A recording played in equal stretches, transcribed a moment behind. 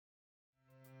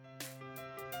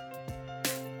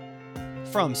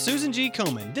From Susan G.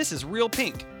 Komen, this is Real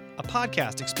Pink, a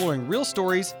podcast exploring real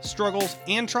stories, struggles,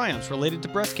 and triumphs related to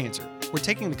breast cancer. We're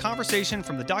taking the conversation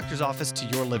from the doctor's office to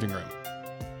your living room.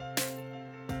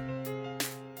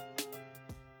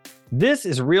 This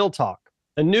is Real Talk,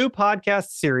 a new podcast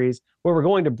series where we're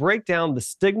going to break down the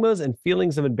stigmas and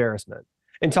feelings of embarrassment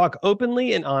and talk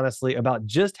openly and honestly about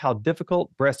just how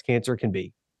difficult breast cancer can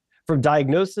be. From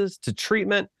diagnosis to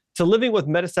treatment to living with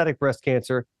metastatic breast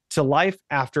cancer to life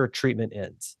after treatment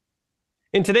ends.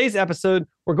 In today's episode,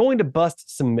 we're going to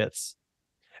bust some myths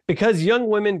because young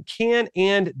women can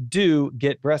and do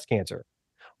get breast cancer.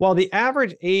 While the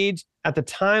average age at the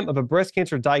time of a breast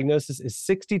cancer diagnosis is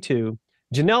 62,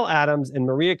 Jeanelle Adams and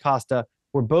Maria Costa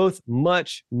were both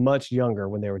much, much younger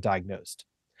when they were diagnosed.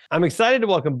 I'm excited to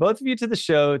welcome both of you to the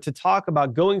show to talk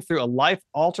about going through a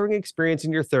life-altering experience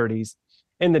in your 30s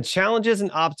and the challenges and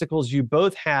obstacles you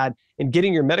both had in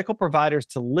getting your medical providers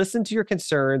to listen to your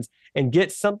concerns and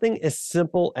get something as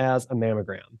simple as a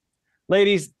mammogram.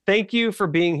 Ladies, thank you for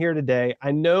being here today.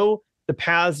 I know the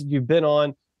paths you've been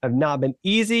on have not been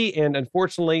easy, and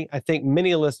unfortunately, I think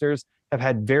many listeners have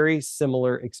had very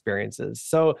similar experiences.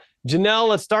 So, Jeanelle,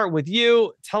 let's start with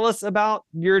you. Tell us about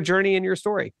your journey and your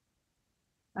story.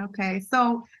 Okay,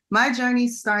 so my journey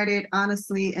started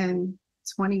honestly in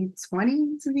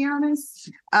 2020, to be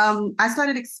honest. I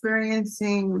started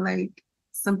experiencing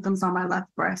symptoms on my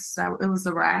left breast. It was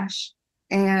a rash.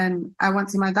 And I went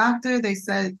to my doctor. They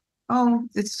said, oh,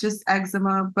 it's just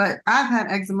eczema. But I've had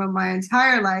eczema my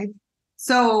entire life.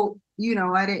 So,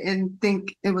 I didn't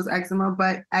think it was eczema,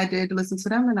 but I did listen to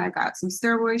them and I got some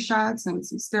steroid shots and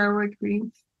some steroid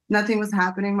cream. Nothing was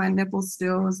happening. My nipple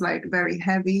still was very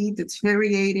heavy,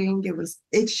 deteriorating. It was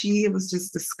itchy. It was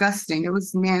just disgusting. It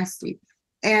was nasty.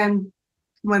 And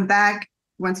went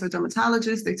to a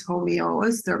dermatologist. They told me, oh,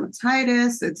 it's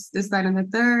dermatitis. It's this, that, and the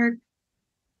third.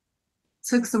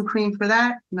 Took some cream for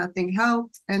that. Nothing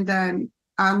helped. And then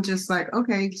I'm just like,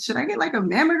 okay, should I get a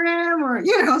mammogram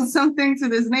or, something to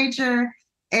this nature?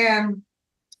 And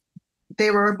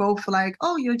they were both like,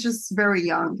 oh, you're just very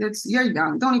young. You're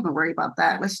young. Don't even worry about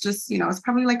that. Let's just, it's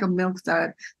probably like a milk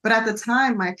dud. But at the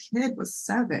time, my kid was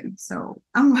 7. So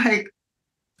I'm like,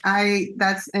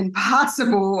 that's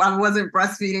impossible. I wasn't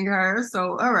breastfeeding her.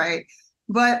 So, all right.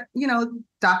 But,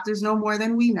 doctors know more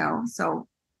than we know. So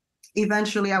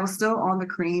eventually I was still on the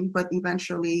cream, but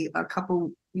eventually a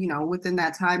couple, within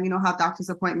that time, how doctor's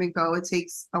appointment go, it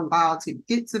takes a while to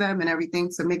get to them and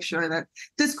everything to make sure that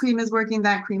this cream is working,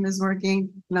 that cream is working.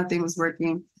 Nothing was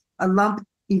working. A lump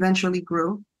eventually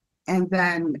grew. And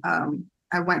then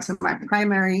I went to my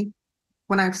primary.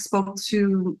 When I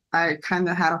kind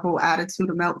of had a whole attitude,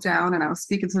 a meltdown, and I was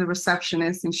speaking to the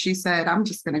receptionist and she said, I'm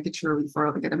just going to get you a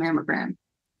referral to get a mammogram,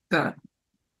 the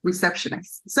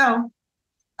receptionist. So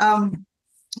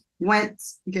went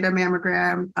get a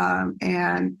mammogram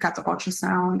and got the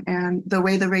ultrasound, and the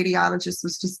way the radiologist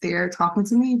was just there talking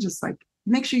to me, just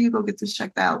make sure you go get this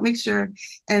checked out, make sure.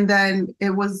 And then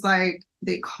it was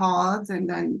they called, and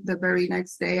then the very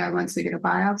next day I went to get a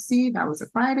biopsy. That was a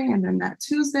Friday. And then that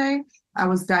Tuesday I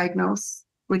was diagnosed,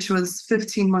 which was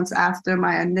 15 months after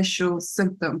my initial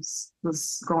symptoms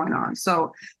was going on.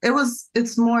 So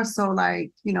it's more so I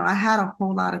had a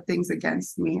whole lot of things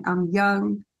against me. I'm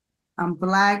young, I'm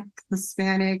Black,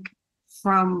 Hispanic,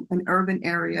 from an urban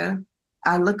area.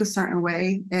 I look a certain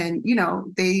way, and,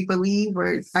 they believe,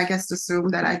 or I guess assume,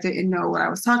 that I didn't know what I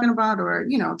was talking about, or,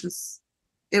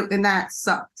 and that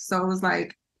sucked. So it was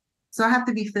so I have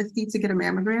to be 50 to get a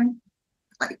mammogram?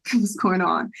 What's going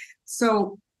on?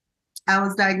 So I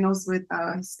was diagnosed with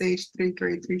stage 3,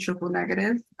 grade 3 triple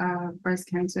negative breast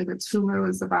cancer. The tumor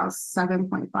was about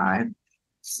 7.5.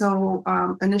 So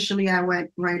initially I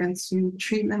went right into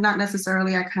treatment. Not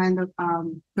necessarily, I kind of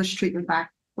pushed treatment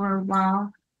back for a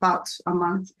while, about a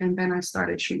month. And then I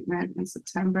started treatment in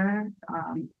September,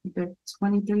 did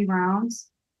 23 rounds.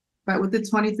 But with the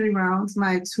 23 rounds,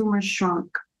 my tumor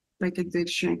shrunk. It did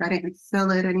shrink. I didn't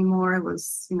feel it anymore. It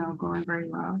was, going very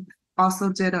well. Also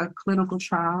did a clinical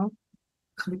trial,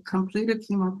 completed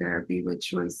chemotherapy,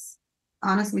 which was,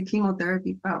 honestly,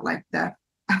 chemotherapy felt like death.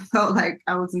 I felt like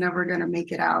I was never going to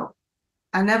make it out.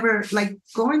 I never,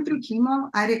 going through chemo,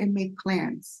 I didn't make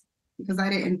plans because I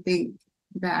didn't think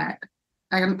that,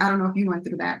 I don't know if you went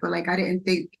through that, but I didn't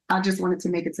think, I just wanted to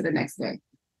make it to the next day.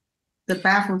 The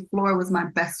bathroom floor was my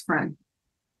best friend.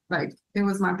 It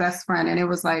was my best friend. And it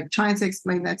was trying to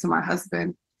explain that to my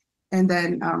husband. And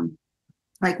then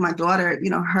my daughter,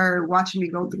 her watching me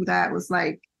go through that was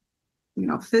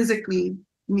physically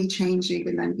me changing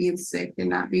and then being sick and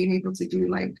not being able to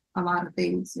do a lot of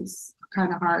things is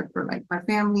kind of hard for my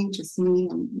family, just me,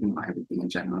 and everything in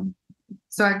general.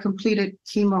 So I completed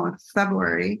chemo in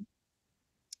February,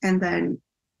 and then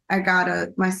I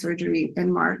got my surgery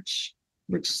in March,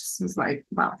 which was like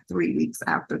about 3 weeks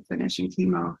after finishing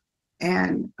chemo.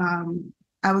 And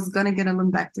I was gonna get a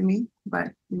lumpectomy,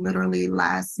 but literally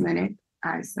last minute,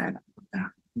 I said,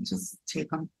 just take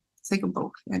them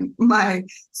both. And my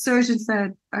surgeon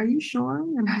said, "Are you sure?"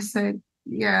 And I said,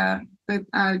 "Yeah, but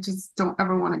I just don't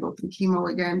ever want to go through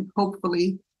chemo again.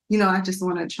 Hopefully, I just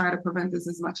want to try to prevent this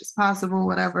as much as possible,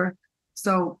 whatever."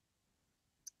 So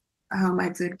I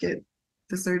did get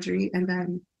the surgery, and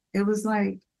then it was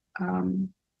like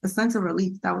a sense of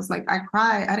relief. That was like, I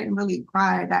cried. I didn't really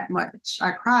cry that much.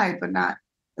 I cried, but not,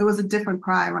 it was a different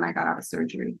cry when I got out of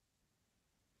surgery.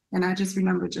 And I just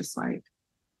remember just like,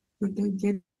 did they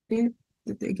get it?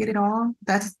 Did they get it all?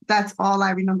 That's all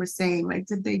I remember saying. Like,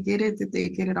 did they get it? Did they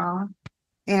get it all?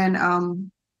 And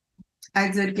I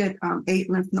did get 8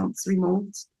 lymph nodes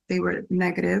removed. They were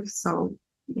negative, so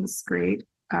it was great.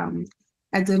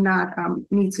 I did not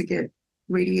need to get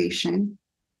radiation,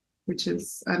 which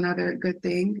is another good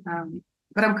thing.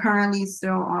 But I'm currently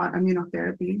still on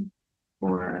immunotherapy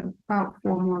for about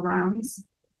 4 more rounds.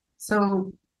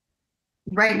 So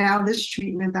right now, this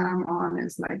treatment that I'm on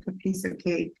is like a piece of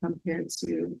cake compared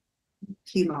to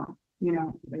chemo.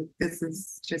 Like this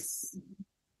is just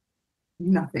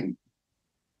nothing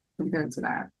compared to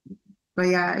that. But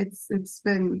yeah, it's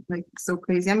been like so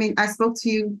crazy. I mean, I spoke to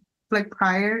you like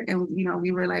prior, and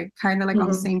we were like kind of like on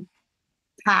the same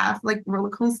path, like roller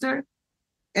coaster.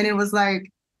 And it was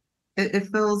like it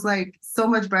feels like so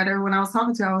much better. When I was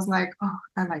talking to you, I was like, oh,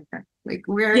 I like that. Like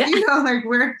like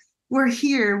we're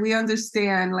here. We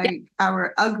understand like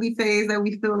our ugly phase that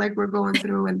we feel like we're going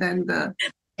through, and then the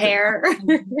hair,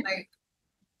 like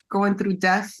going through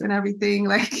death and everything.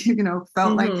 Like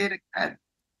felt like it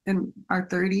in our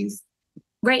 30s.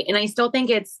 Right. And I still think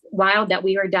it's wild that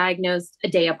we were diagnosed a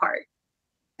day apart.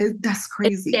 That's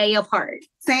crazy. A day apart.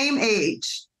 Same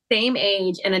age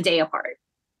And a day apart.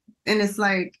 And it's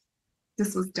like,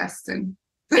 this was destined.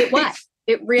 It was.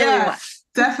 It really was.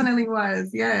 Definitely was.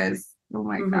 Yes. Oh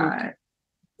my God.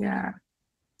 Yeah.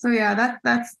 So yeah,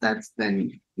 that's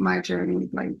been my journey.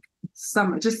 Like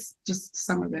just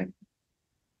some of it.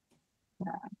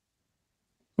 Yeah.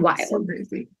 Wild. So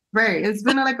crazy. Right. It's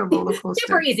been like a roller coaster.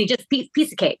 Super easy, just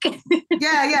piece of cake.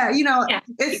 Yeah.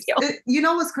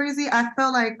 What's crazy? I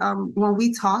feel like when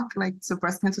we talk like to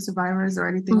breast cancer survivors or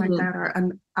anything like that, or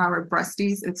our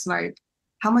breasties, it's like,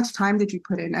 how much time did you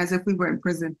put in? As if we were in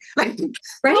prison. Like,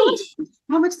 right.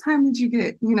 How much time did you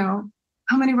get?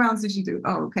 How many rounds did you do?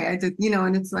 Oh, okay, I did.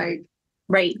 And it's like,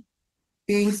 right.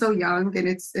 Being so young, and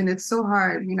it's so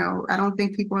hard. I don't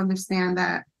think people understand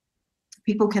that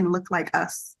people can look like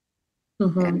us.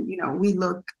 And we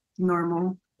look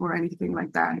normal or anything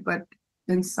like that, but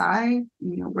inside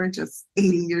we're just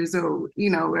 80 years old.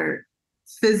 We're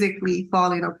physically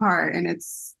falling apart, and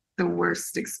it's the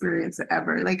worst experience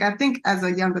ever. Like, I think as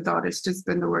a young adult it's just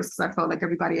been the worst, because I felt like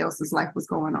everybody else's life was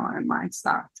going on and mine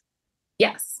stopped.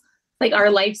 Yes, like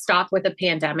our life stopped with a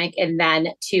pandemic, and then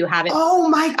to have it,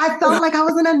 I felt like I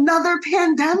was in another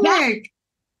pandemic.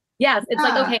 Yes, it's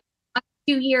like, okay,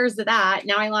 2 years of that.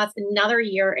 Now I lost another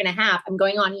year and a half. I'm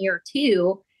going on year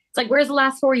 2. It's like, where's the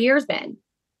last 4 years been?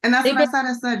 And that's what I said.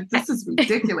 I said, this is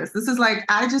ridiculous. This is like,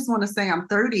 I just want to say I'm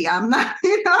 30. I'm not,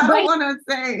 I don't want to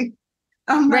say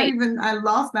I'm not even, I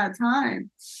lost that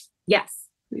time. Yes.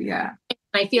 Yeah.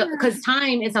 I feel, because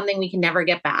time is something we can never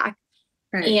get back.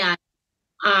 Right. And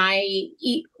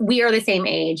we are the same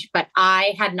age, but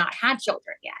I had not had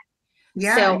children yet.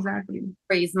 Yeah, so exactly.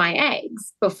 Raised my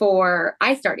eggs before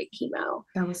I started chemo.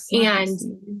 That was so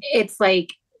it's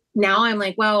like, now I'm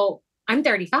like, well, I'm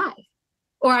 35,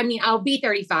 or I'll be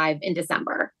 35 in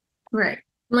December. Right.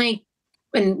 Like,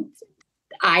 and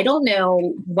I don't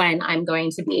know when I'm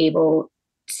going to be able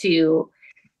to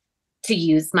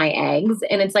use my eggs.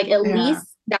 And it's like, at least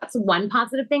that's one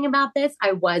positive thing about this.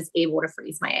 I was able to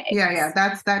freeze my eggs. Yeah.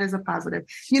 That is a positive.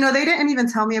 They didn't even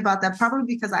tell me about that, probably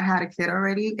because I had a kid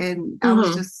already. And I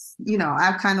was just,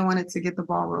 I kind of wanted to get the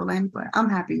ball rolling, but I'm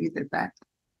happy you did that.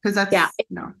 Because that's,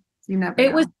 you never know.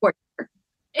 It was torture.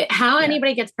 How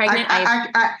anybody gets pregnant.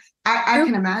 I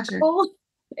can imagine.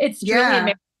 It's truly a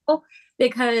miracle,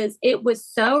 because it was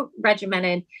so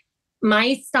regimented.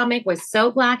 My stomach was so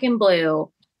black and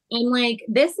blue. I'm like,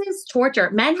 this is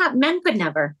torture. Men could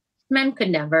never.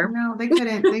 No, they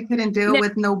couldn't deal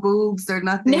with no boobs or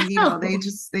nothing. No.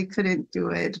 They couldn't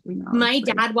do it. My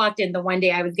dad walked in the one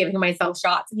day I was giving myself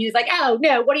shots, and he was like, "Oh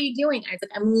no, what are you doing?" I was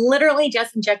like, "I'm literally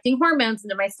just injecting hormones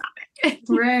into my stomach."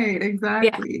 Right,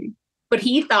 exactly. but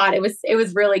he thought it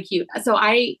was really cute. So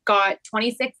I got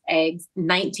 26 eggs,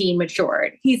 19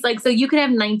 matured. He's like, so you can have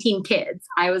 19 kids.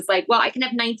 I was like, well, I can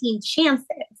have 19 chances.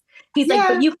 He's like,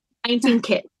 but you have 19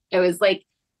 kids. I was like,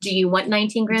 do you want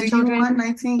 19 grandchildren? Do you want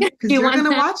 19? Because you're going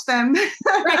to watch them.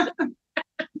 Right.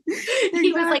 Exactly.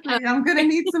 He was like, I'm going to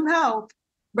need some help.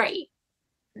 Right.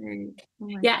 Oh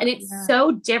Yeah. God, And it's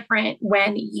so different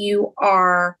when you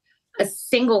are a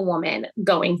single woman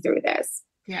going through this.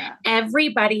 Yeah.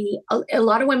 Everybody, a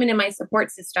lot of women in my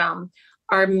support system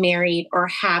are married or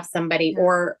have somebody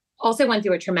or also went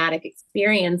through a traumatic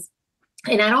experience.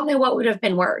 And I don't know what would have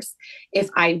been worse if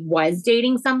I was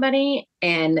dating somebody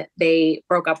and they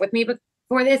broke up with me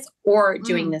before this, or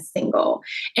doing this single.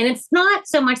 And it's not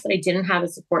so much that I didn't have a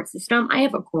support system. I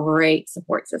have a great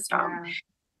support system. Yeah.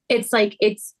 It's like,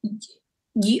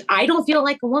 I don't feel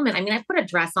like a woman. I mean, I put a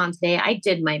dress on today. I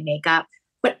did my makeup,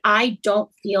 but I don't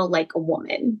feel like a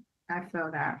woman. I feel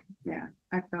that. Yeah,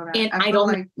 I feel that. And I don't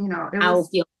like, you know, I'll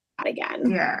feel that again.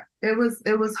 Yeah, it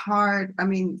was hard. I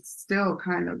mean, still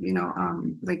kind of, you know,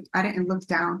 like I didn't look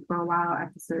down for a while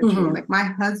after surgery. Like my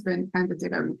husband kind of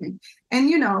did everything. And,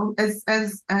 you know, as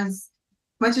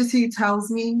much as he tells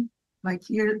me, like,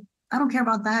 I don't care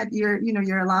about that. You're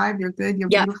alive, you're good, you're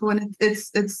beautiful. And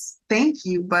it's thank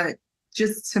you. But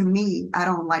just to me, I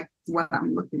don't like what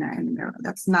I'm looking at in the mirror.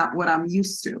 That's not what I'm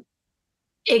used to.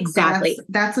 Exactly. So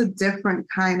that's a different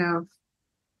kind of,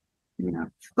 you know.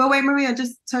 But wait, Maria,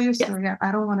 just tell your story. Yeah.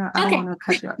 I don't want to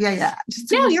cut you off. Yeah. Just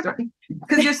tell your story.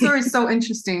 Because your story is so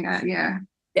interesting. Yeah.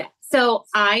 So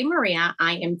I'm Maria.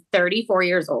 I am 34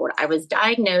 years old. I was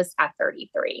diagnosed at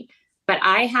 33, but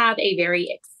I have a very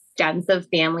extensive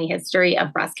family history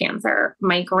of breast cancer.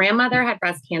 My grandmother had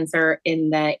breast cancer in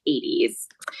the 80s.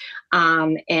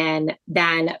 And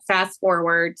then fast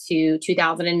forward to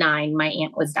 2009, my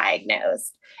aunt was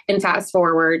diagnosed. And fast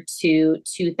forward to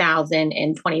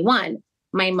 2021,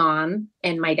 my mom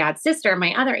and my dad's sister,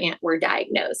 my other aunt, were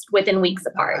diagnosed within weeks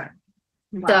apart.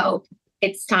 Wow. So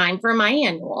it's time for my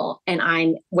annual, and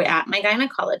I'm at my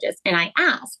gynecologist, and I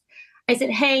said,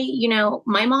 hey, you know,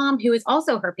 my mom, who is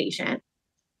also her patient,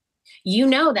 you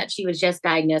know that she was just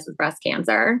diagnosed with breast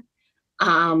cancer.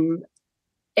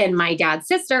 And my dad's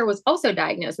sister was also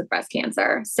diagnosed with breast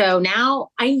cancer. So now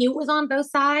I knew it was on both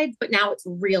sides, but now it's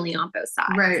really on both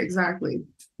sides. Right, exactly.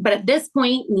 But at this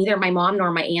point, neither my mom nor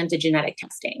my aunt did genetic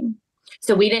testing.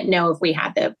 So we didn't know if we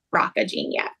had the BRCA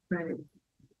gene yet. Right.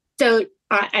 So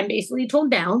I'm basically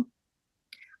told no.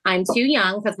 I'm too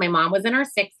young because my mom was in her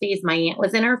 60s. My aunt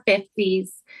was in her 50s.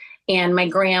 And my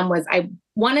gram was, I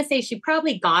want to say she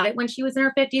probably got it when she was in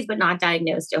her 50s, but not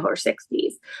diagnosed till her 60s.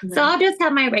 Right. So I'll just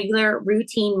have my regular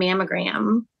routine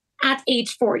mammogram at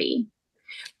age 40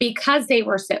 because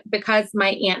my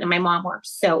aunt and my mom were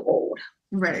so old.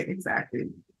 Right,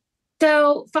 exactly.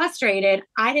 So frustrated.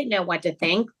 I didn't know what to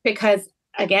think because,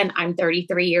 again, I'm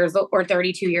 33 years old or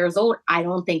 32 years old. I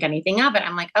don't think anything of it.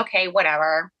 I'm like, okay,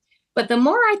 whatever. But the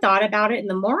more I thought about it and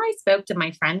the more I spoke to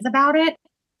my friends about it,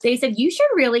 they said, you should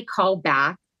really call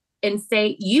back and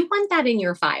say, you want that in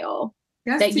your file.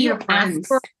 Yes, that you asked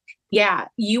for. Yeah,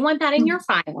 you want that in your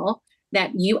file,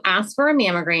 that you asked for a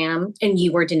mammogram and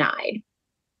you were denied.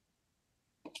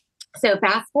 So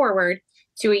fast forward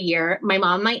to a year, my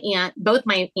mom, my aunt, both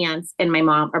my aunts and my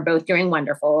mom are both doing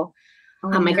wonderful.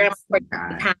 My grandma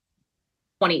passed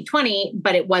 2020,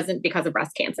 but it wasn't because of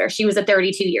breast cancer. She was a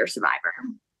 32-year survivor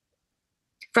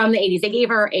from the 80s. They gave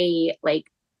her a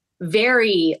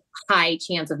very high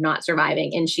chance of not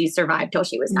surviving, and she survived till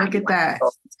she was 91. Look at that.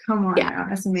 Come on now.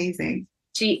 That's amazing.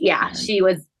 She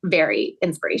was very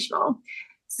inspirational.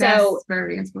 So that's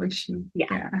very inspirational.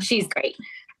 Yeah, she's great.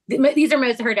 These are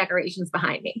most of her decorations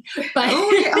behind me. But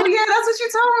oh yeah, that's what you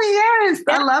told me. Yes,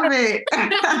 I love it.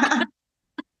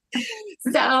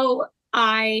 So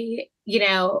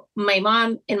my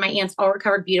mom and my aunts all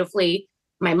recovered beautifully.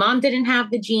 My mom didn't have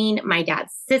the gene. My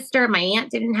dad's sister, my aunt,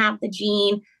 didn't have the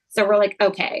gene. So we're like,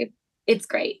 okay, it's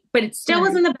great. But it still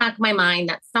was in the back of my mind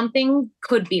that something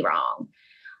could be wrong.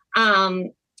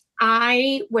 I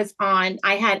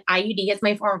had IUD as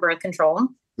my form of birth control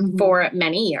for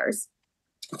many years.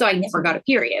 So I never got a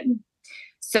period.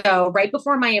 So right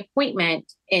before my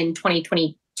appointment in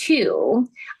 2022,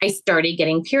 I started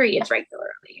getting periods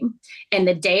regularly. And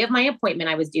the day of my appointment,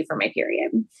 I was due for my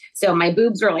period. So my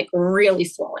boobs were really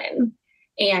swollen.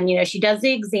 And, she does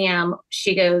the exam.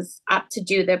 She goes up to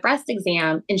do the breast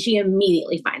exam and she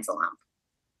immediately finds a lump.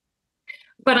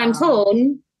 But I'm told,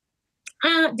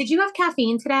 did you have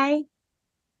caffeine today?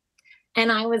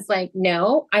 And I was like,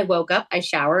 no, I woke up, I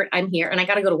showered, I'm here, and I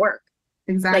got to go to work.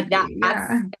 Exactly.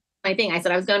 That's my thing. I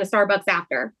said I was going to Starbucks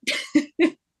after.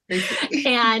 Basically.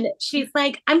 And she's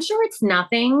like, I'm sure it's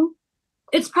nothing.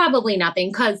 It's probably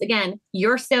nothing. Because again,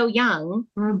 you're so young.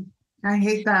 I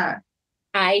hate that.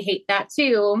 I hate that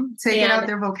too. Take it out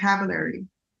their vocabulary.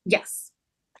 Yes.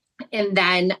 And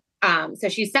then, so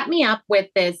she set me up with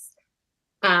this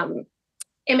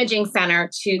imaging center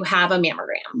to have a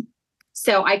mammogram.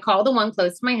 So I call the one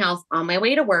close to my house on my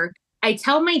way to work. I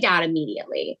tell my dad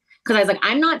immediately because I was like,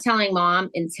 I'm not telling mom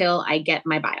until I get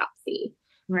my biopsy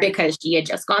because she had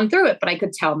just gone through it, but I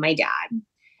could tell my dad.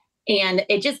 And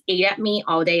it just ate at me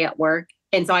all day at work.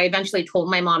 And so I eventually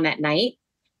told my mom that night.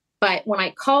 But when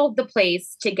I called the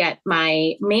place to get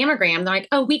my mammogram, they're like,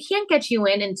 oh, we can't get you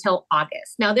in until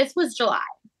August. Now, this was July.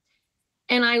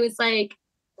 And I was like,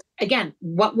 again,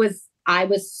 I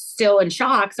was still in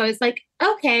shock. So I was like,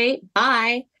 okay,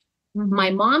 bye. My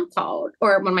mom called,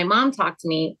 or when my mom talked to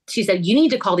me, she said, you need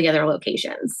to call the other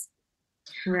locations.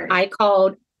 I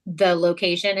called the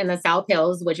location in the South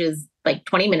Hills, which is like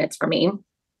 20 minutes from me.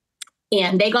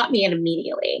 And they got me in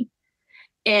immediately.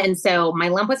 And so my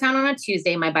lump was found on a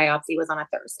Tuesday. My biopsy was on a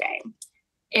Thursday.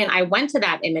 And I went to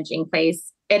that imaging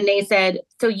place and they said,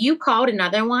 so you called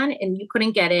another one and you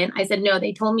couldn't get in? I said, no,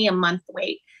 they told me a month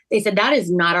wait. They said, that is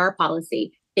not our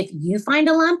policy. If you find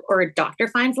a lump or a doctor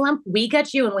finds a lump, we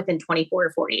get you in within 24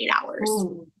 to 48 hours.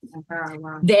 Ooh,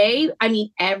 wow.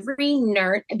 Every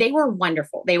nurse, they were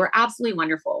wonderful. They were absolutely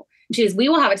wonderful. She says, we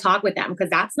will have a talk with them because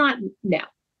that's not, no.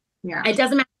 Yeah. It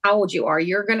doesn't matter how old you are.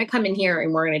 You're going to come in here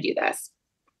and we're going to do this.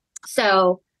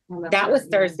 So that was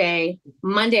Thursday.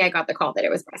 Monday, I got the call that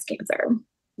it was breast cancer.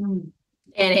 And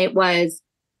it was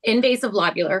invasive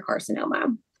lobular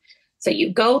carcinoma. So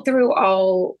you go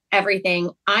through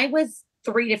everything. I was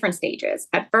 3 different stages.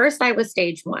 At first, I was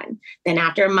stage 1. Then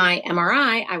after my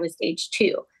MRI, I was stage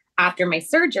 2. After my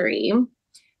surgery,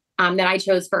 that I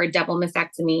chose for a double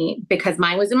mastectomy because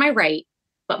mine was in my right,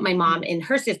 but my mom and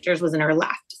her sister's was in her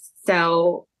left.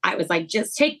 So I was like,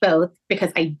 just take both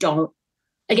because I don't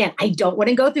want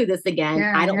to go through this again.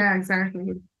 Yeah,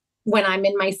 exactly. When I'm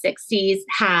in my 60s,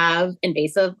 have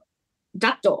invasive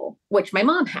ductal, which my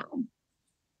mom had.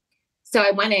 So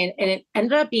I went in and it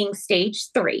ended up being stage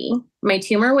 3. My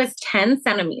tumor was 10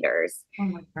 centimeters. Oh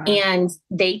my God. And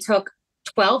they took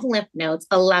 12 lymph nodes.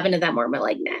 11 of them were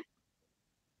malignant.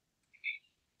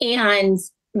 And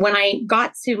when I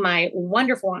got to my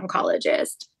wonderful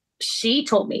oncologist, she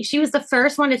told me, she was the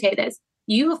first one to say this,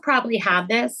 you have probably had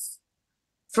this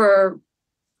for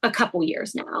a couple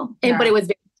years now. But it was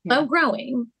very slow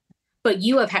growing, but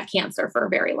you have had cancer for a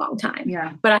very long time.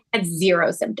 Yeah. But I had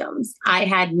 0 symptoms. I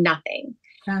had nothing.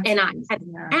 That's and I had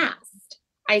asked,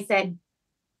 I said,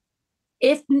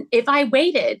 if I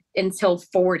waited until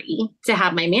 40 to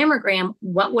have my mammogram,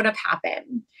 what would have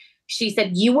happened? She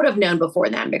said, you would have known before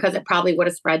then because it probably would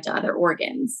have spread to other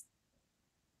organs.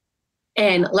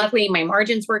 And luckily my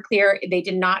margins were clear. They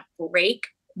did not break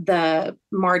the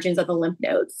margins of the lymph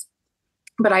nodes.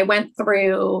 But I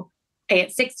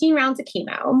had 16 rounds of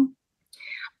chemo,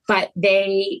 but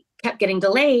they kept getting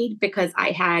delayed because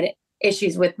I had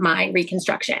issues with my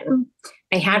reconstruction.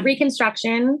 I had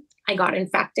reconstruction. I got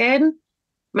infected.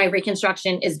 My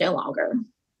reconstruction is no longer.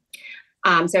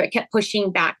 So it kept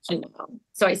pushing back chemo.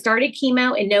 So I started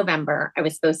chemo in November. I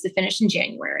was supposed to finish in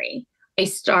January. I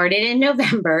started in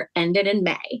November, ended in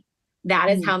May.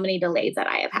 That is how many delays that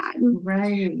I have had.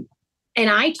 Right. And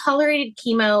I tolerated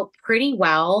chemo pretty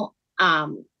well.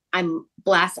 I'm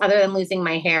blessed, other than losing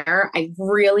my hair.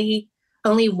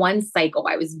 Only one cycle,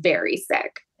 I was very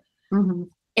sick. And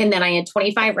then I had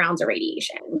 25 rounds of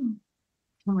radiation.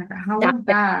 Oh my God. How was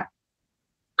that?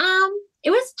 It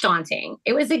was daunting.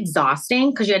 It was exhausting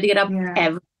because you had to get up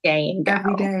every day and go.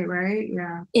 Every day, right?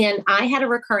 Yeah. And I had a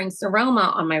recurring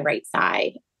seroma on my right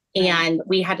side. And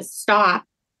we had to stop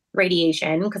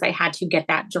radiation because I had to get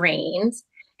that drained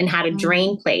and had a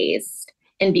drain placed.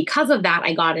 And because of that,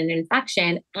 I got an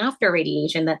infection after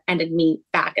radiation that ended me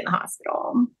back in the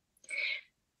hospital.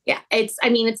 Yeah, it's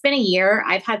been a year.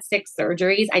 I've had 6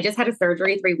 surgeries. I just had a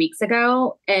surgery 3 weeks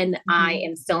ago and I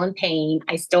am still in pain.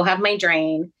 I still have my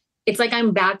drain. It's like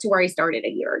I'm back to where I started a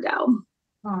year ago.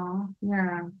 Oh,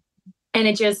 yeah.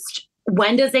 And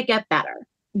when does it get better?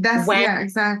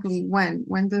 Exactly.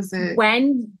 When does it?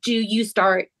 When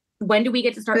do we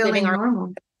get to start living our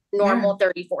normal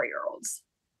 34-year-olds?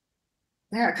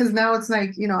 Yeah, because now it's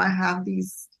like, I have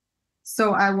these.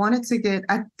 So I wanted to get,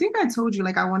 I think I told you,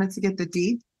 I wanted to get the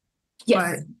deep.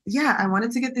 Yes. But I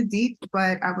wanted to get the deep,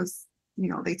 but I was,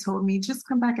 they told me just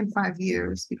come back in 5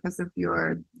 years because of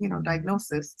your,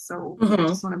 diagnosis. So I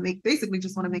just want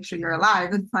to make sure you're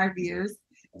alive in 5 years.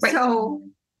 Right. So,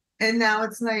 and now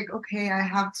it's like, okay, I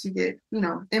have to get,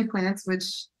 implants,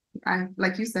 which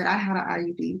like you said, I had an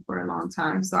IUD for a long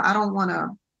time, so I don't want to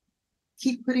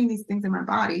keep putting these things in my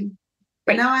body.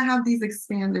 But now I have these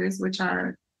expanders, which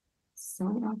are so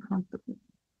uncomfortable.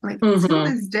 Like to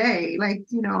this day, like,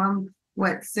 I'm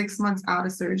 6 months out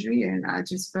of surgery, and I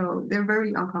just feel they're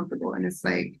very uncomfortable. And it's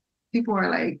like, people are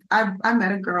like, I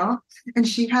met a girl and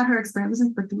she had her expanders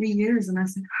in for 3 years. And I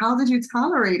said, how did you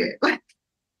tolerate it? Like,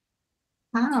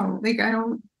 how? Like,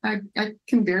 I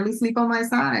can barely sleep on my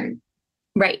side.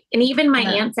 Right. And even my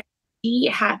aunt said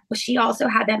she also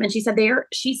had them, and she said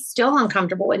she's still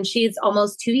uncomfortable, and she's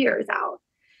almost 2 years out.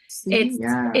 See? It's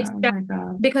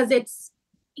because it's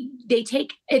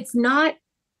not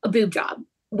a boob job.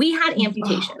 We had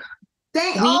amputation.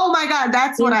 Oh my God,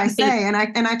 that's what I say. And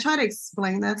I try to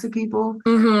explain that to people.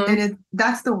 And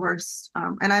that's the worst.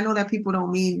 And I know that people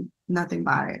don't mean nothing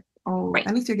by it. Oh,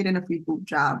 at least you're getting a free boob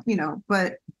job,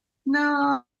 but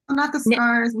no, not the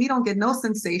scars. We don't get no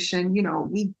sensation,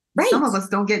 some of us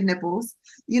don't get nipples,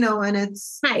 and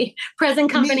it's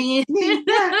present company. Me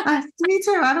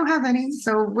too. I don't have any.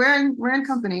 So we're in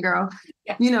company, girl.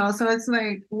 Yeah. So it's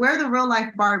like, we're the real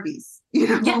life Barbies,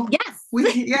 Yes.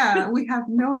 We have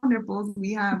no nipples.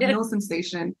 We have no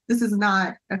sensation. This is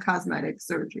not a cosmetic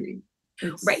surgery.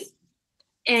 It's right.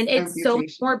 And it's amputation. So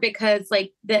much more because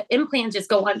like the implants just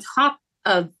go on top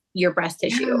of your breast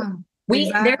tissue. Yeah.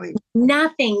 There's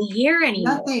nothing here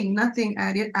anymore. Nothing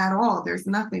at all. There's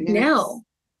nothing. No.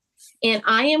 And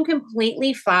I am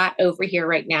completely flat over here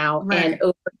right now. Right. And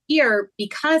over here,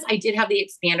 because I did have the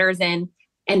expanders in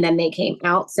and then they came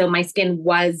out. So my skin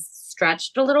was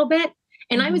stretched a little bit.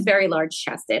 And I was very large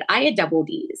chested. I had double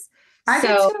D's. I did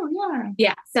too, yeah.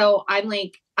 Yeah. So I'm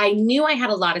like, I knew I had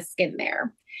a lot of skin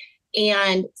there.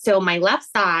 And so my left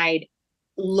side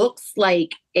looks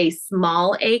like a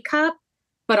small A cup.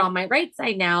 But on my right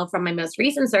side now, from my most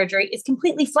recent surgery, is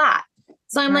completely flat.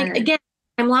 So I'm like, again,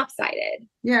 I'm lopsided.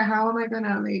 Yeah, how am I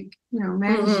gonna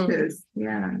manage this?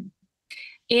 Yeah.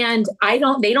 And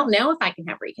they don't know if I can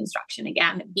have reconstruction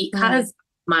again because of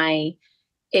my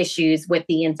issues with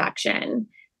the infection.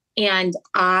 And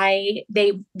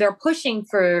they're pushing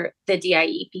for the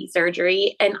DIEP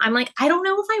surgery. And I'm like, I don't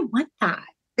know if I want that.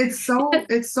 It's so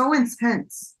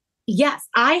intense. Yes,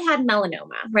 I had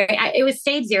melanoma, right? It was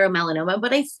stage 0 melanoma,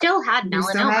 but I still had melanoma. You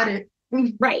still had it.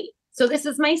 Right. So this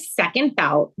is my second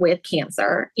bout with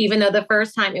cancer, even though the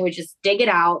first time it was just dig it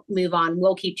out, move on,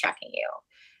 we'll keep checking you.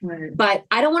 Right. But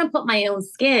I don't want to put my own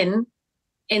skin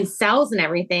and cells and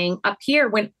everything up here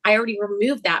when I already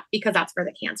removed that because that's where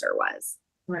the cancer was.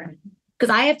 Right.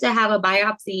 Because I have to have a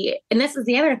biopsy. And this is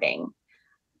the other thing.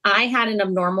 I had an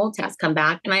abnormal test come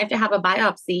back and I have to have a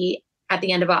biopsy at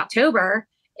the end of October.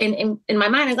 And in my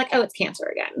mind, I was like, oh, it's cancer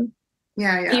again.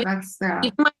 Yeah. Even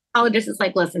my oncologist is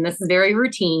like, listen, this is very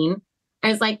routine. I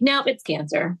was like, no, it's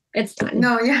cancer. It's done.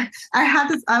 No, yeah. I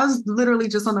was literally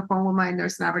just on the phone with my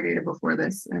nurse navigator before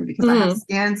this, and because I have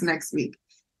scans next week.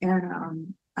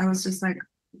 And I was just like,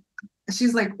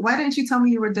 she's like, why didn't you tell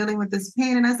me you were dealing with this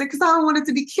pain? And I said, because I don't want it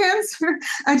to be cancer.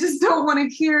 I just don't want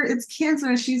to hear it's cancer.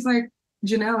 And she's like,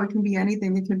 Jeanelle, it can be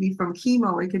anything. It can be from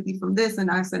chemo. It could be from this.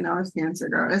 And I said, no, it's cancer,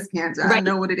 girl. It's cancer. Right. I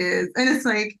know what it is. And it's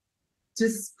like,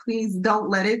 just please don't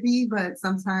let it be. But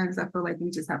sometimes I feel like we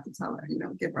just have to tell her,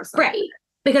 give ourselves. Right.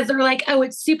 Because they're like, oh,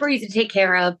 it's super easy to take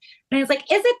care of. And I was like,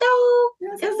 is it though?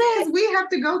 Yes, is it? We have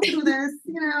to go through this.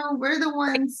 We're the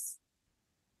ones.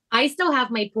 I still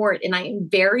have my port and I am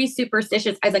very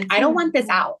superstitious. I was like, I don't want this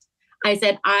out. I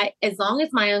said, as long as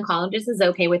my oncologist is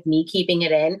okay with me keeping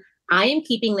it in, I am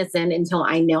keeping this in until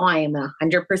I know I am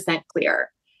 100% clear.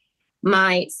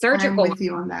 My surgical, I'm with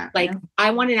you on that.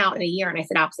 I want it out in a year. And I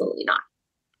said, absolutely not.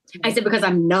 I said, because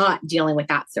I'm not dealing with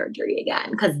that surgery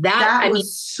again. Because that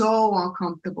was so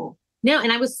uncomfortable. No,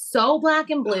 and I was so black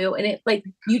and blue. And it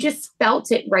you just felt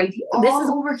it right here. This is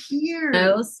over here.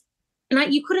 Nose.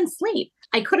 And you couldn't sleep.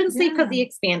 I couldn't sleep because the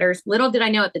expanders. Little did I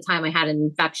know at the time I had an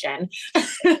infection.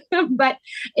 But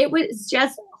it was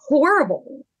just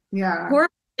horrible. Yeah.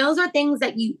 Horrible. Those are things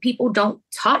that people don't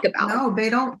talk about. No, they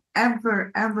don't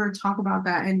ever talk about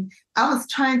that. And I was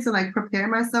trying to prepare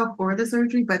myself for the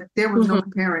surgery, but there was no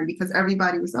preparing because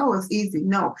everybody was, oh, it's easy.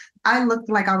 No, I looked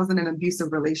like I was in an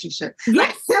abusive relationship.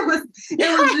 Yes. It was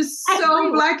just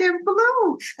so black and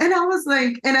blue. And I was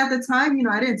like, and at the time,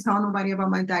 I didn't tell nobody about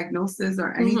my diagnosis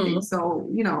or anything. So,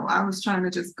 I was trying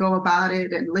to just go about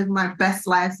it and live my best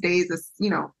last days as,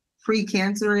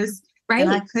 pre-cancerous. Right. And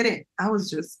I couldn't. I was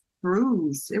just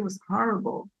bruised. It was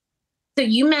horrible. So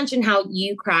you mentioned how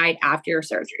you cried after your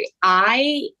surgery.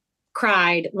 I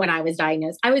cried when I was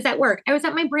diagnosed. I was at work. I was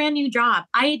at my brand new job.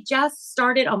 I had just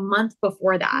started a month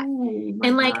before that. Oh,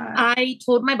 and I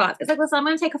told my boss, I was like, listen, I'm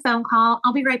going to take a phone call.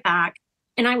 I'll be right back.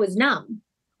 And I was numb.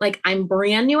 Like, I'm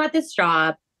brand new at this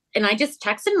job. And I just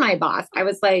texted my boss. I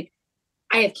was like,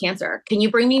 I have cancer. Can you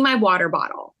bring me my water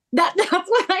bottle? That's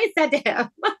what I said to him.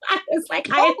 I was like,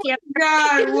 I have cancer.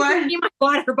 God, what? Bring me my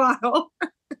water bottle.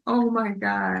 Oh my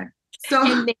God. So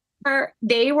And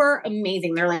they were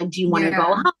amazing. They're like, do you want to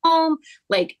go home?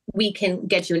 Like, we can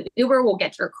get you an Uber. We'll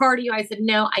get your car to you. I said,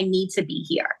 no, I need to be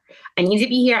here. I need to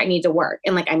be here. I need to work.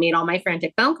 And like, I made all my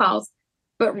frantic phone calls.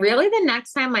 But really the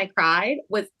next time I cried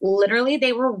was literally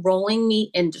they were rolling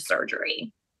me into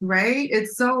surgery. Right?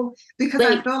 It's so, because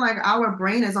I feel like our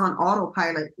brain is on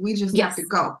autopilot. We just have to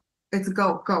go. It's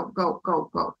go, go, go,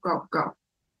 go, go, go, go.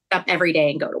 Up every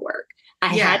day and go to work. I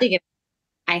had to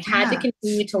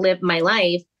continue to live my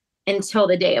life until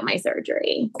the day of my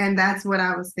surgery. And that's what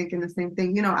I was thinking, the same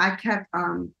thing. You know, I kept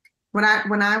when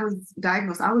I was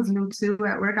diagnosed, I was new too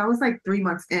at work. I was like 3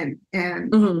 months in,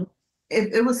 and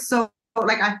it was so,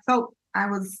 like, I felt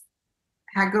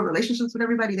had good relationships with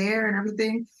everybody there and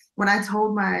everything. When I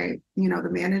told my, the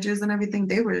managers and everything,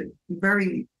 they were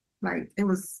very, like, it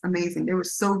was amazing. They were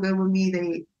so good with me.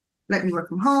 They let me work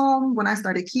from home when I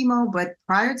started chemo. But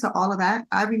prior to all of that,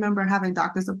 I remember having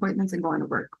doctor's appointments and going to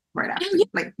work right after,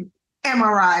 like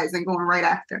MRIs and going right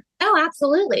after. Oh,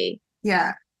 absolutely.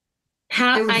 Yeah.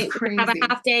 I have a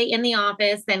half day in the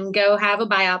office, then go have a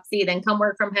biopsy, then come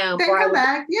work from home. Then come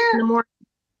back. Yeah. In the morning,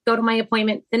 go to my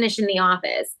appointment, finish in the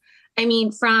office. I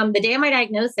mean, from the day of my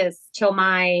diagnosis till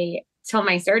my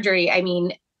surgery, I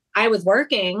mean, I was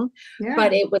working,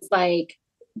 but it was like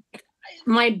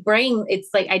my brain, it's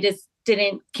like I just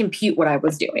didn't compute what I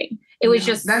was doing. It was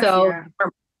just so.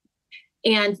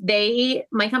 And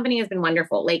my company has been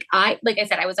wonderful. Like I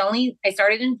said, I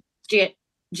started in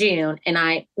June and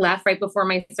I left right before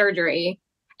my surgery.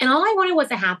 And all I wanted was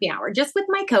a happy hour just with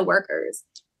my coworkers.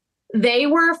 They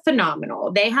were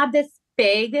phenomenal. They had this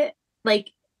big,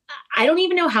 like, I don't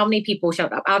even know how many people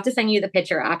showed up. I'll have to send you the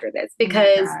picture after this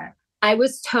because I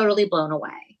was totally blown away.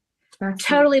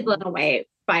 Blown away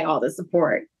by all the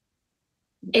support.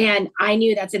 And I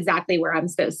knew that's exactly where I'm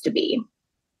supposed to be.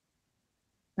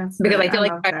 Because I feel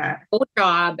like my whole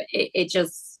job, it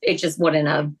just wouldn't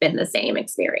have been the same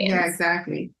experience. Yeah,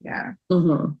 exactly. Yeah.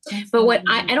 But what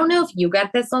I don't know if you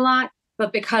get this a lot,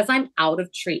 but because I'm out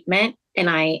of treatment and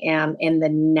I am in the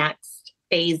next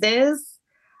phases,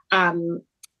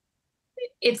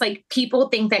 it's like people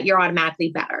think that you're automatically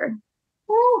better.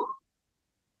 Ooh.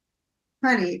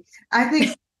 Honey, I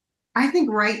think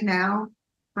right now,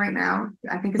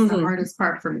 I think it's the hardest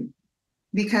part for me.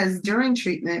 Because during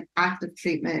treatment, after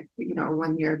treatment,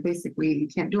 when you're basically, you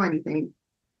can't do anything,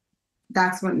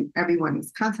 that's when everyone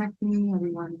was contacting me.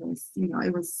 Everyone was,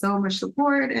 it was so much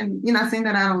support. And not saying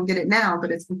that I don't get it now,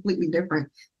 but it's completely different.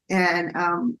 And,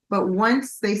 but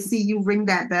once they see you ring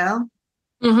that bell,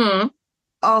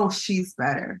 oh, she's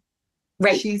better.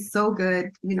 Right. She's so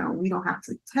good. We don't have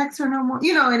to text her no more,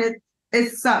 and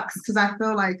it sucks because I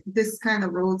feel like this kind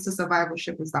of road to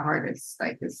survivorship is the hardest.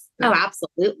 Like oh,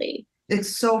 absolutely.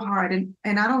 It's so hard. And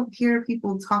I don't hear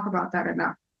people talk about that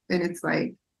enough. And it's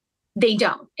like, they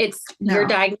don't. It's your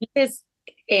diagnosis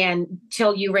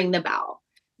until you ring the bell.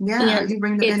 Yeah, and you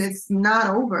ring the and it's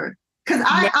not over. Because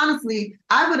honestly,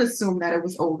 I would assume that it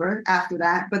was over after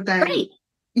that. But then,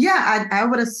 I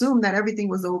would assume that everything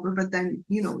was over. But then,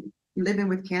 living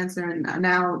with cancer and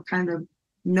now kind of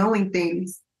knowing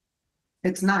things,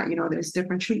 it's not, there's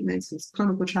different treatments, there's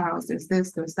clinical trials, there's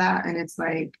this, there's that. And it's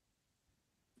like,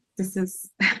 this is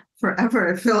forever.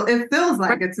 It feels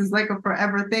like it's like a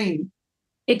forever thing.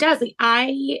 It does.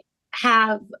 I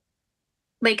have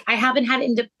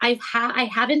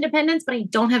independence, but I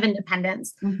don't have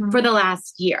independence for the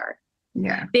last year.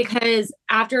 Yeah. Because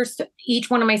after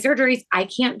each one of my surgeries, I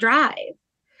can't drive.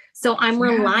 So I'm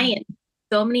reliant on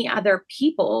so many other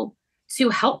people to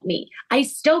help me. I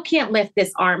still can't lift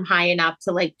this arm high enough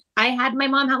to I had my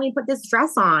mom help me put this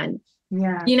dress on.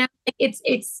 Yeah.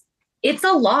 It's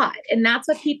a lot. And that's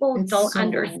what people don't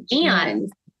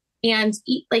understand. And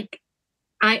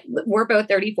we're both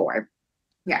 34.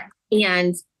 Yeah.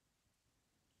 And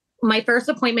my first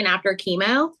appointment after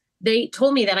chemo, they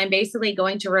told me that I'm basically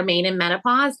going to remain in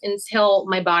menopause until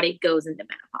my body goes into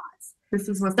menopause. This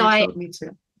is what they told me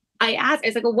too. I asked, I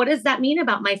was like, well, what does that mean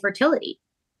about my fertility?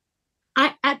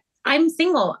 I'm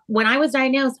single. When I was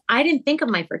diagnosed, I didn't think of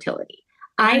my fertility.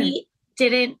 I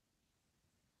didn't,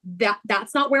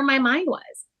 that's not where my mind was.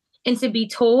 And to be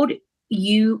told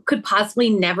you could possibly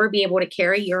never be able to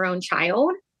carry your own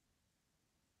child,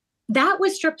 that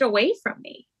was stripped away from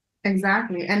me.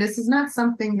 Exactly. And this is not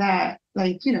something that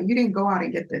you didn't go out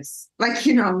and get this. This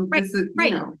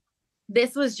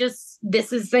is,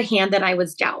 this is the hand that I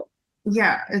was dealt.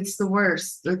 Yeah, it's the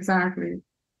worst. Exactly.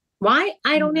 Why?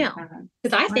 I Oh don't my know. God.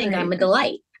 Because I think Right. I'm a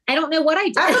delight. I don't know what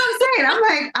I That's did. what I'm saying. I'm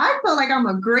like, I feel like I'm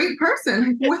a great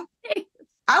person. Like, what?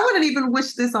 I wouldn't even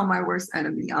wish this on my worst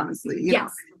enemy, honestly, you know.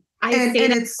 Yes. I And say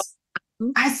that. it's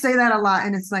I say that a lot,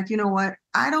 and it's like, you know what?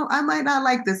 I might not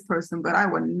like this person, but I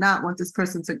would not want this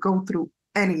person to go through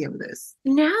any of this.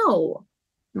 No.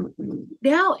 Mm-mm.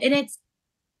 No.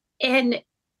 And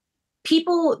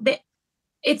people that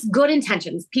it's good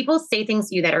intentions. People say things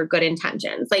to you that are good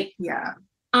intentions. Like, Yeah.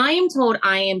 I am told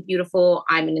I am beautiful.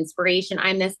 I'm an inspiration.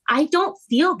 I'm this. I don't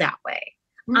feel that way.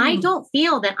 I Mm, don't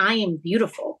feel that I am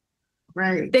beautiful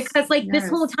right. because, like, this Yes.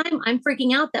 whole time I'm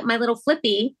freaking out that my little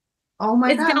flippy Oh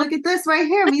my is God, down. look at this right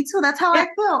here. Me too. That's how I Yeah.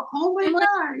 feel. Oh my I'm like,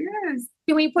 God, yes.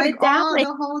 can we put Like it down? all Like,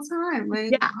 the whole time.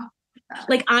 Like, yeah. oh my God.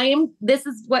 Like, I am, this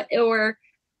is what, or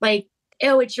like,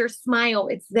 oh, it's your smile.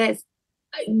 It's this.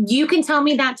 You can tell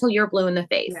me that till you're blue in the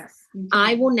face. Yes.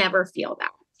 I will never feel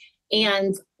that.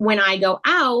 And when I go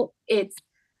out,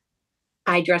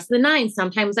 I dress the nines.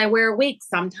 Sometimes I wear a wig.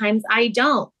 Sometimes I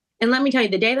don't. And let me tell you,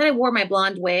 the day that I wore my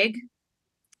blonde wig,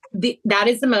 that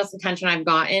is the most attention I've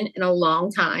gotten in a long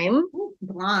time. Ooh, And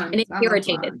blondes. it I love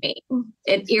irritated blondes. me.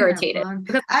 It Yeah, irritated blonde.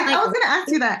 because I like, was gonna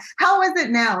ask you that. How is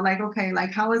it now? Like, okay,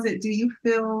 like how is it? Do you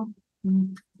feel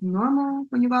normal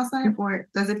when you go outside, or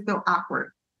does it feel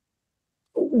awkward?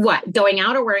 what, going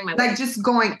out or wearing my Like wig? just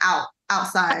going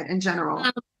outside in general.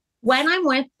 When I'm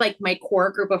with like my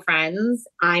core group of friends,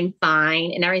 I'm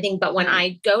fine and everything. But when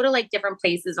Right. I go to like different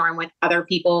places or I'm with other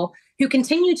people who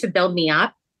continue to build me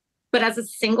up, but as a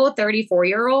single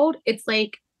 34-year-old, it's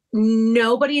like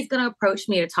nobody's going to approach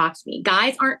me to talk to me.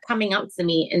 Guys aren't coming up to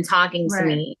me and talking to Right.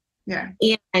 me. Yeah.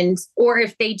 And or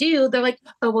if they do, they're like,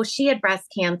 oh, well, she had breast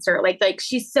cancer. Like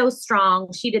she's so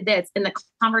strong. She did this. And the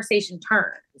conversation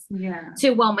turns Yeah. to,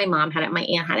 well, my mom had it, my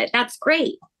aunt had it. That's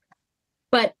great.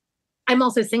 But I'm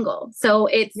also single. So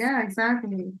it's Yeah,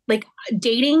 exactly. like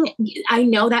dating. I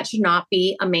know that should not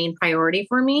be a main priority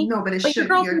for me. No, but it But your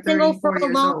girl's You're been single for 34 a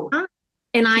years long old. time.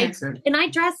 And Cancer. I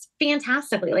dress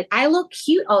fantastically. Like I look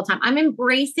cute all the time. I'm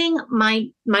embracing my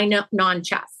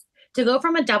non-chest. To go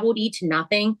from a double D to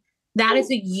nothing, that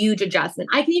is a huge adjustment.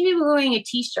 I can even be wearing a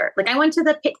t-shirt. Like I went to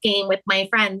the pit game with my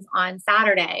friends on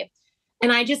Saturday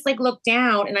and I just like looked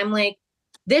down and I'm like,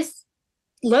 this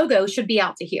logo should be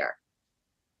out to here.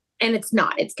 And it's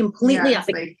not. It's completely Yeah, up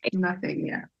it's like nothing.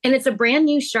 Yeah. and it's a brand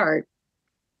new shirt.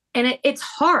 And it's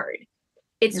hard.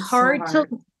 It's It's so hard to hard.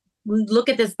 look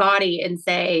at this body and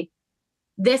say,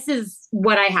 this is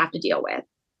what I have to deal with.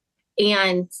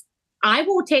 And I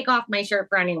will take off my shirt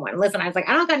for anyone. Listen, I was like,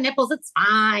 I don't got nipples. It's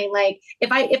fine. Like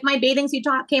if my bathing suit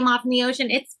top came off in the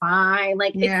ocean, it's fine.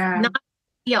 Like Yeah. it's not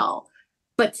a deal.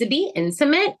 But to be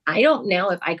intimate, I don't know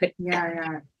if I could.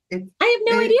 Yeah. I have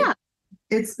no idea.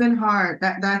 It's been hard.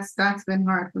 That's been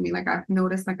hard for me. Like I've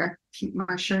noticed, like I keep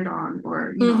my shirt on,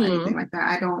 or you know, anything like that.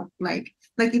 I don't like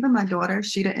even my daughter.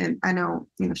 She didn't. I know,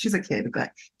 you know, she's a kid,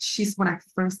 but she's when I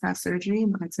first had surgery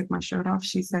and when I took my shirt off,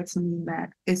 she said to me that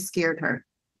it scared her,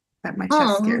 that my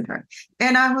chest scared her,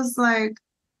 and I was like,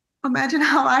 imagine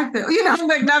how I feel. You know,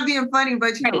 like not being funny,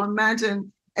 but you know,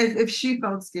 imagine if she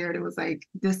felt scared. It was like,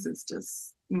 this is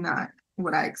just not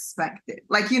what I expected.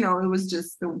 Like, you know, it was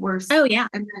just the worst. Oh yeah.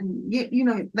 And then you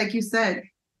know, like you said,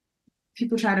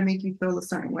 people try to make you feel a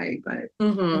certain way, but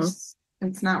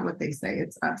it's not what they say.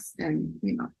 It's us. And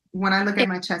you know, when I look at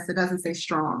my chest, it doesn't say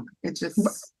strong. It just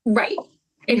right.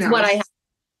 It's what I have.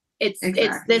 It's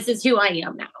this is who I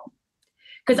am now.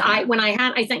 Because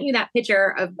I sent you that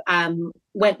picture of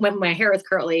when my hair was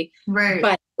curly, right?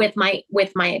 But with my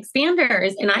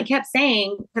expanders, and I kept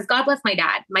saying, because God bless my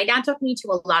dad. My dad took me to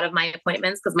a lot of my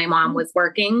appointments because my mom was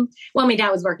working. Well, my dad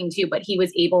was working too, but he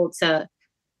was able to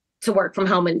work from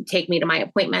home and take me to my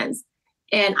appointments.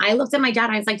 And I looked at my dad.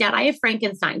 And I was like, Dad, I have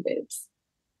Frankenstein boobs.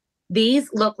 These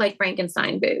look like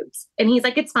Frankenstein boobs. And he's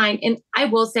like, it's fine. And I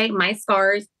will say my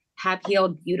scars have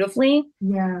healed beautifully.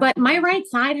 Yeah. But my right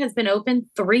side has been open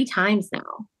 3 times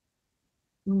now.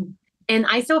 And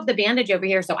I still have the bandage over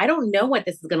here. So I don't know what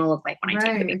this is going to look like when I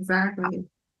take the bandage. Exactly.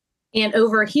 And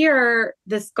over here,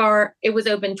 the scar, it was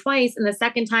open twice. And the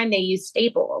second time they used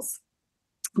staples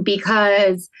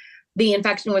because the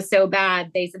infection was so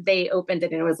bad. They said they opened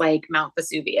it and it was like Mount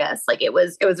Vesuvius. Like it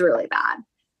was really bad.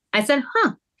 I said,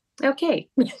 okay.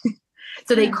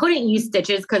 So they couldn't use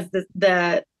stitches because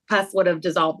the pus would have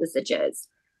dissolved the stitches.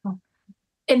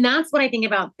 And that's what I think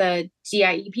about the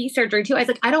GIEP surgery too. I was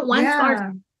like, I don't want scars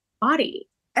on my body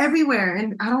everywhere.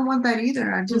 And I don't want that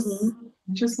either. I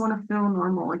just want to feel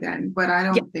normal again. But I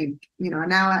don't think, you know,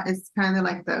 now it's kind of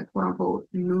like the quote unquote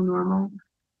new normal.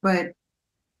 But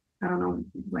I don't know,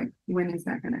 like, when is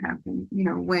that going to happen?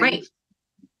 Right.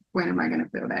 When am I going to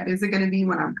feel that? Is it going to be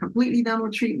when I'm completely done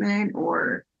with treatment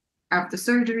or after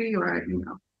surgery, or,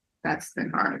 that's been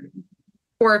hard.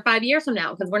 Or 5 years from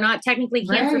now, because we're not technically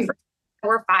cancer Right. free.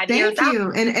 We're 5 years Thank out.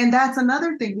 you. And that's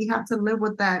another thing. We have to live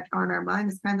with that on our mind.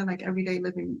 It's kind of like everyday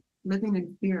living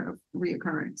in fear of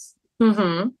reoccurrence.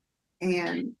 Mm-hmm.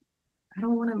 And I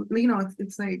don't want to,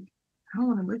 it's like, I don't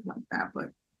want to live like that,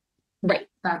 but Right.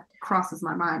 that crosses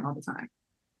my mind all the time.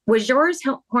 Was yours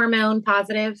hormone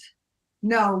positive?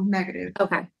 No, negative.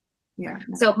 Okay. Yeah.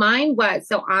 No. So mine was,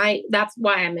 that's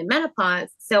why I'm in menopause.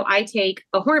 So I take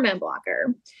a hormone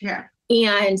blocker. Yeah.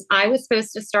 And I was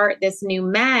supposed to start this new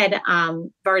med,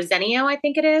 Verzenio, I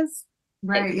think it is.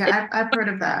 Right. Yeah. I've heard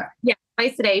of that. Yeah.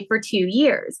 Twice a day for 2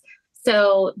 years.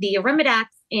 So the Arimidex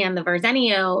and the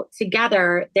Verzenio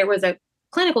together, there was a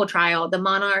clinical trial, the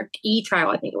Monarch E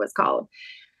trial, I think it was called.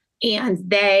 And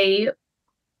they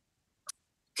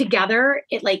together,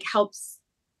 it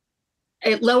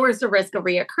lowers the risk of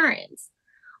reoccurrence.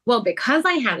 Well, because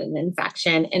I had an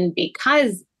infection and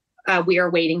because we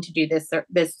are waiting to do this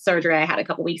surgery I had a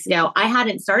couple weeks ago, I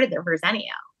hadn't started the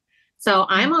Verzenio. So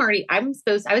I was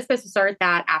supposed to start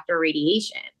that after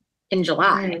radiation in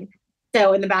July. Right.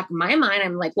 So in the back of my mind,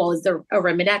 I'm like, well, is the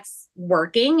Arimidex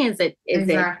working? Is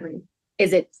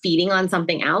it feeding on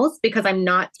something else? Because I'm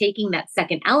not taking that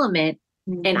second element.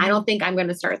 Mm-hmm. And I don't think I'm going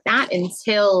to start that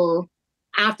until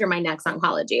after my next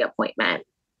oncology appointment.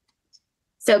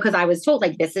 So, because I was told,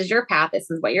 like, this is your path, this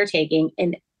is what you're taking.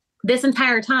 And this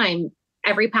entire time,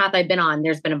 every path I've been on,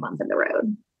 there's been a bump in the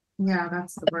road. Yeah,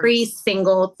 that's the worst. Every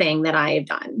single thing that I have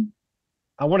done.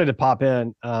 I wanted to pop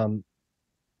in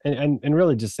and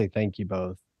really just say thank you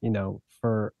both,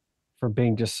 for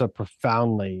being just so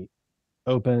profoundly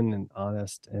open and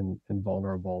honest and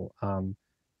vulnerable.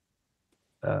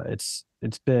 It's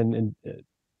been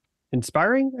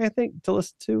inspiring, I think, to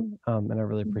listen to, and I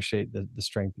really appreciate the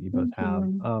strength that you both have.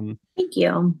 Thank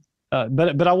you.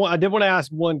 But I did want to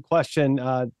ask one question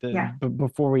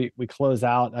before we close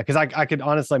out, because I could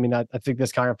honestly, I think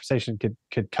this conversation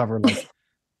could cover like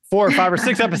 4 or 5 or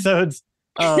 6 episodes.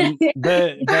 And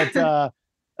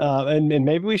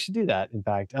maybe we should do that, in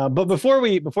fact. But before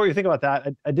you think about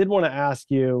that, I did want to ask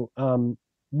you,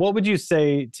 what would you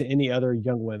say to any other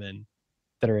young women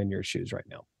that are in your shoes right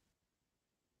now?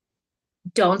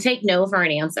 Don't take no for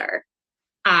an answer.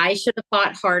 I should have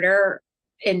fought harder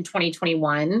in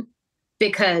 2021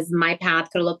 because my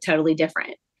path could have looked totally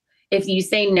different. If you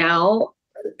say no,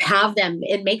 have them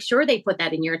and make sure they put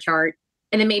that in your chart,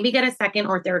 and then maybe get a second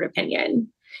or third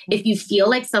opinion. If you feel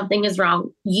like something is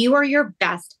wrong, you are your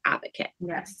best advocate.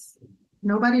 Yes.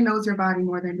 Nobody knows your body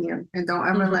more than you. And don't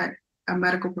ever let a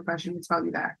medical professional tell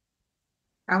you that.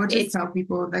 I would just tell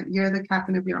people that you're the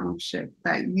captain of your own ship,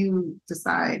 that you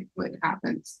decide what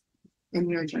happens in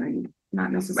your journey,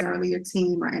 not necessarily your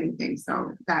team or anything.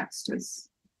 So that's just.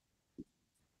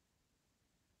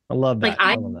 I love that.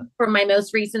 Like for my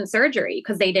most recent surgery,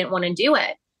 because they didn't want to do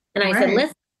it. And I said,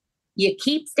 listen, you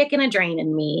keep sticking a drain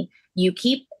in me. You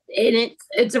keep, and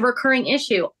it's a recurring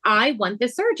issue. I want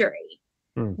this surgery.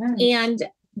 And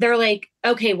they're like,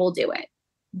 okay, we'll do it.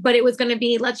 But it was going to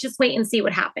be, let's just wait and see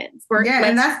what happens.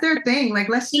 And that's their thing. Like,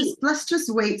 let's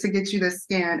just wait to get you the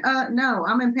scan. No,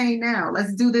 I'm in pain now.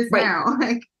 Let's do this now.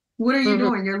 Like, what are you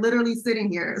doing? You're literally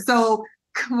sitting here. So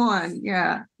come on.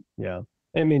 Yeah. Yeah.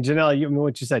 Jeanelle,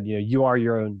 what you said, you are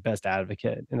your own best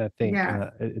advocate. And I think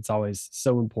it's always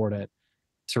so important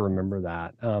to remember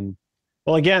that.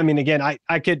 Well, again,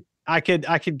 I could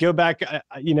go back,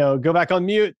 go back on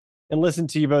mute and listen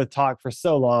to you both talk for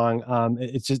so long.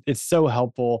 It's so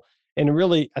helpful. And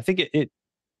really, I think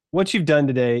what you've done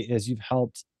today is you've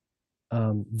helped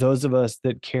those of us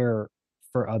that care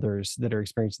for others that are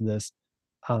experiencing this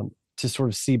to sort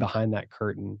of see behind that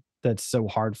curtain that's so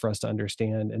hard for us to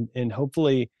understand, and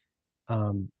hopefully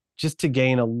just to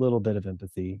gain a little bit of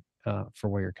empathy for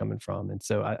where you're coming from. And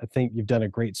so I think you've done a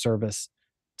great service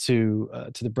to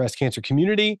the breast cancer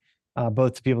community,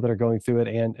 both to people that are going through it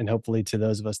and hopefully to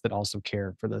those of us that also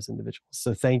care for those individuals.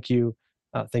 So thank you.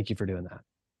 Thank you for doing that.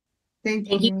 Thank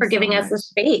you for giving us the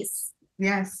space.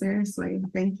 Yes, seriously.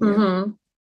 Thank you. Mm-hmm.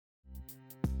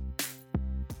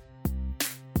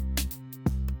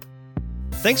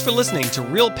 Thanks for listening to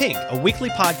Real Pink, a weekly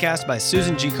podcast by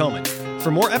Susan G. Komen.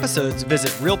 For more episodes, visit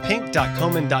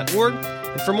realpink.komen.org.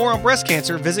 And for more on breast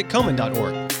cancer, visit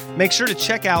komen.org. Make sure to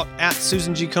check out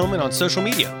 @Susan G. Komen on social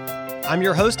media. I'm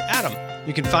your host, Adam.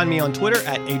 You can find me on Twitter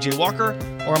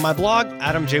 @AJWalker or on my blog,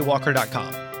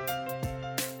 adamjwalker.com.